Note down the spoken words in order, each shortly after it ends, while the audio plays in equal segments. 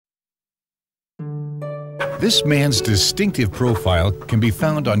This man's distinctive profile can be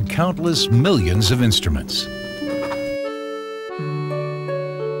found on countless millions of instruments.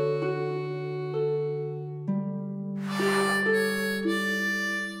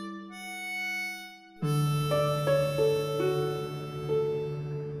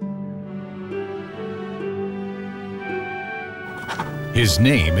 His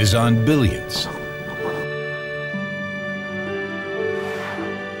name is on billions.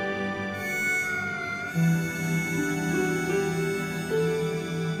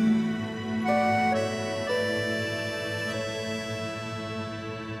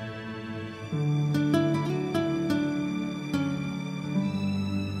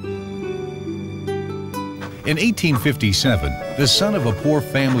 In 1857, the son of a poor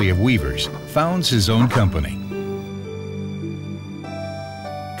family of weavers founds his own company.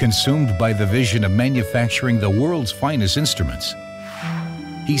 Consumed by the vision of manufacturing the world's finest instruments,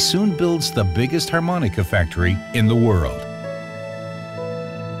 he soon builds the biggest harmonica factory in the world.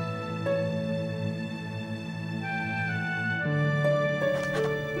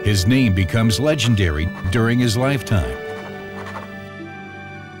 His name becomes legendary during his lifetime.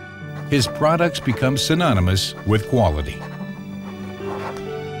 His products become synonymous with quality.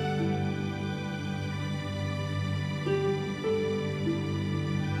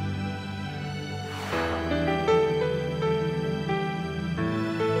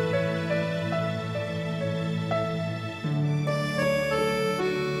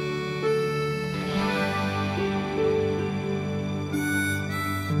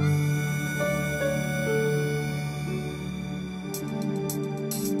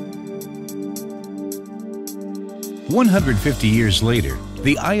 "150 years later,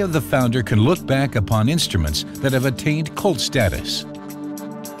 the eye of the founder can look back upon instruments that have attained cult status,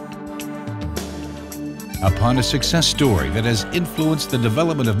 upon a success story that has influenced the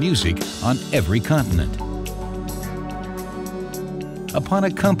development of music on every continent, upon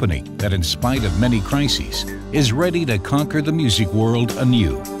a company that, in spite of many crises, is ready to conquer the music world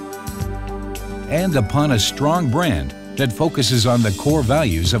anew, and upon a strong brand that focuses on the core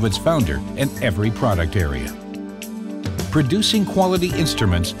values of its founder in every product area, producing quality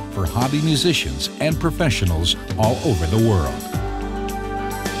instruments for hobby musicians and professionals all over the world.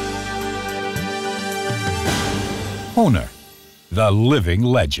 HOHNER, the living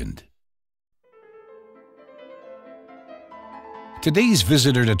legend. Today's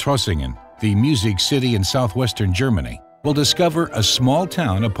visitor to Trossingen, the music city in southwestern Germany, will discover a small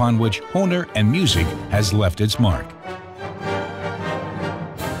town upon which HOHNER and music has left its mark.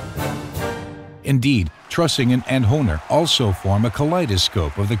 Indeed, Trossingen and HOHNER also form a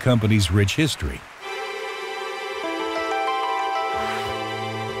kaleidoscope of the company's rich history.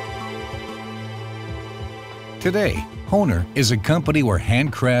 Today, HOHNER is a company where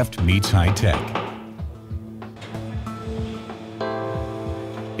handcraft meets high-tech.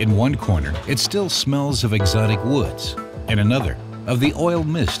 In one corner, it still smells of exotic woods, in another, of the oil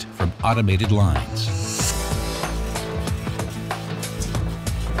mist from automated lines.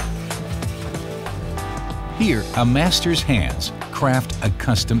 Here, a master's hands craft a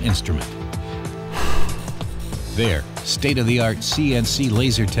custom instrument. There, state-of-the-art CNC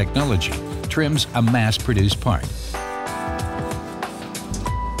laser technology trims a mass-produced part.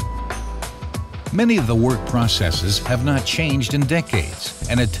 Many of the work processes have not changed in decades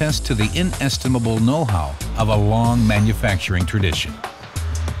and attest to the inestimable know-how of a long manufacturing tradition.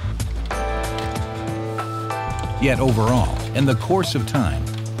 Yet overall, in the course of time,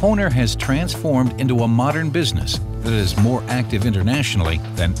 HOHNER has transformed into a modern business that is more active internationally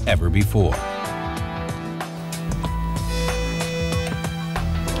than ever before.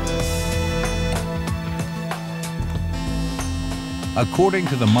 According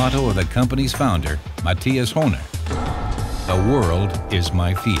to the motto of the company's founder, Matthias HOHNER, "The world is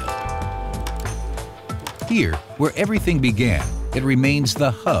my field." Here, where everything began, it remains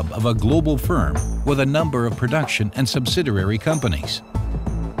the hub of a global firm with a number of production and subsidiary companies,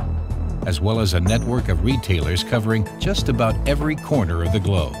 as well as a network of retailers covering just about every corner of the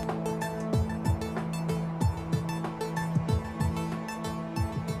globe.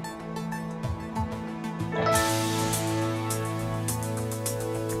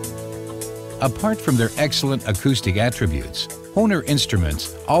 Apart from their excellent acoustic attributes, HOHNER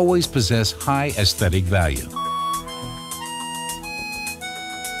instruments always possess high aesthetic value.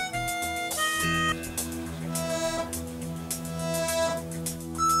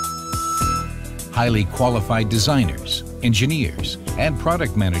 Highly qualified designers, engineers, and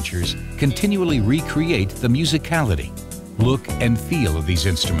product managers continually recreate the musicality, look, and feel of these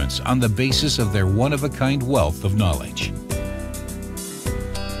instruments on the basis of their one-of-a-kind wealth of knowledge.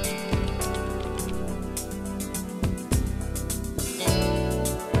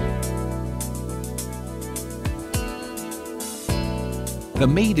 The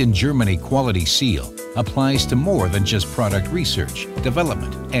Made in Germany quality seal applies to more than just product research,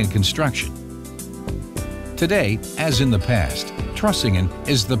 development, and construction. Today, as in the past, Trossingen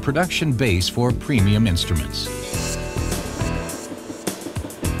is the production base for premium instruments.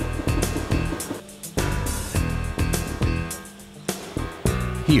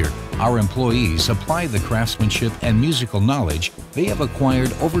 Here, our employees apply the craftsmanship and musical knowledge they have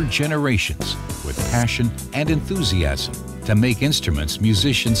acquired over generations with passion and enthusiasm to make instruments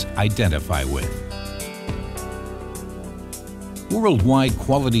musicians identify with. Worldwide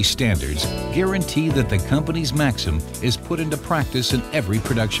quality standards guarantee that the company's maxim is put into practice in every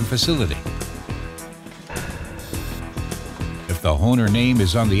production facility. If the HOHNER name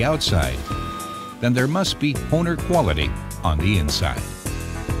is on the outside, then there must be HOHNER quality on the inside.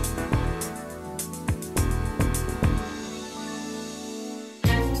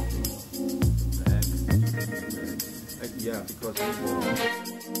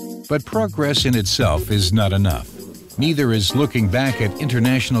 But progress in itself is not enough. Neither is looking back at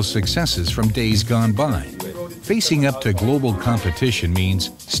international successes from days gone by. Facing up to global competition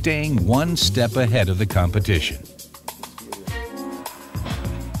means staying one step ahead of the competition.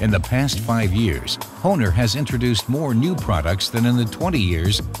 In the past 5 years, HOHNER has introduced more new products than in the 20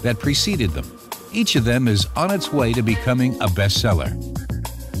 years that preceded them. Each of them is on its way to becoming a bestseller.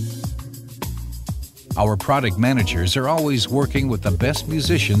 Our product managers are always working with the best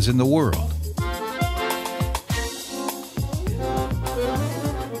musicians in the world.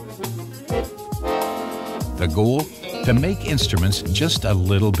 The goal? To make instruments just a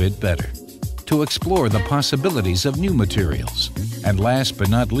little bit better, to explore the possibilities of new materials, and last but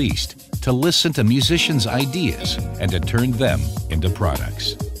not least, to listen to musicians' ideas and to turn them into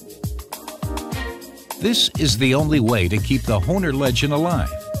products. This is the only way to keep the HOHNER legend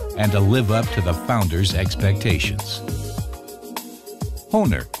alive and to live up to the founders' expectations.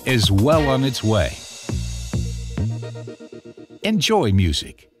 HOHNER is well on its way. Enjoy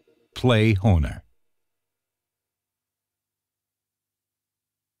music. Play HOHNER.